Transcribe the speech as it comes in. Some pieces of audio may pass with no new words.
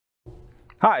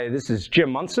Hi, this is Jim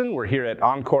Munson. We're here at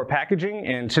Encore Packaging,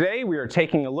 and today we are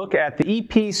taking a look at the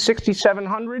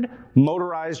EP6700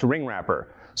 Motorized Ring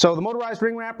Wrapper. So the Motorized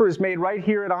Ring Wrapper is made right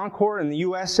here at Encore in the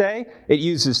USA. It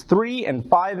uses 3 and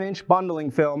 5-inch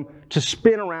bundling film to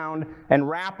spin around and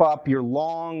wrap up your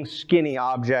long, skinny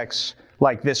objects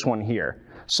like this one here.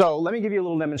 So let me give you a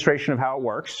little demonstration of how it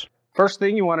works. First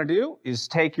thing you want to do is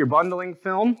take your bundling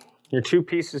film, your 2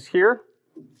 pieces here.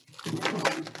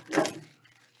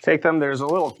 Take them, there's a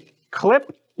little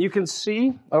clip you can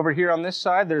see over here on this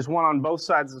side. There's one on both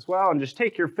sides as well. And just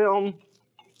take your film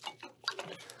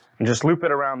and just loop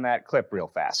it around that clip real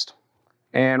fast.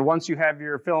 And once you have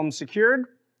your film secured,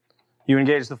 you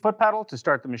engage the foot pedal to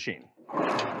start the machine.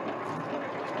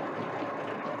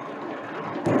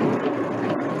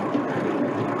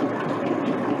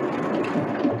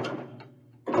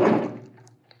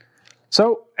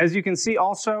 So, as you can see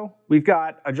also, we've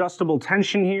got adjustable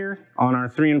tension here on our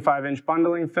 3 and 5-inch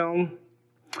bundling film.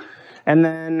 And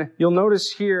then you'll notice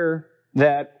here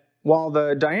that while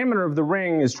the diameter of the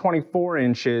ring is 24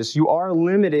 inches, you are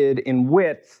limited in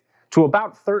width to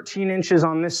about 13 inches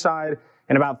on this side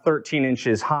and about 13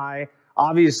 inches high.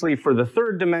 Obviously, for the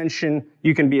third dimension,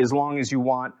 you can be as long as you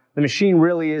want. The machine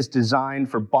really is designed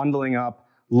for bundling up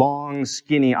long,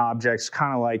 skinny objects,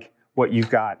 kind of like what you've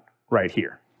got right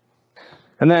here.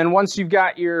 And then once you've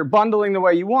got your bundling the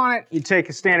way you want it, you take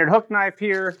a standard hook knife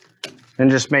here and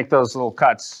just make those little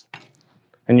cuts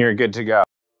and you're good to go.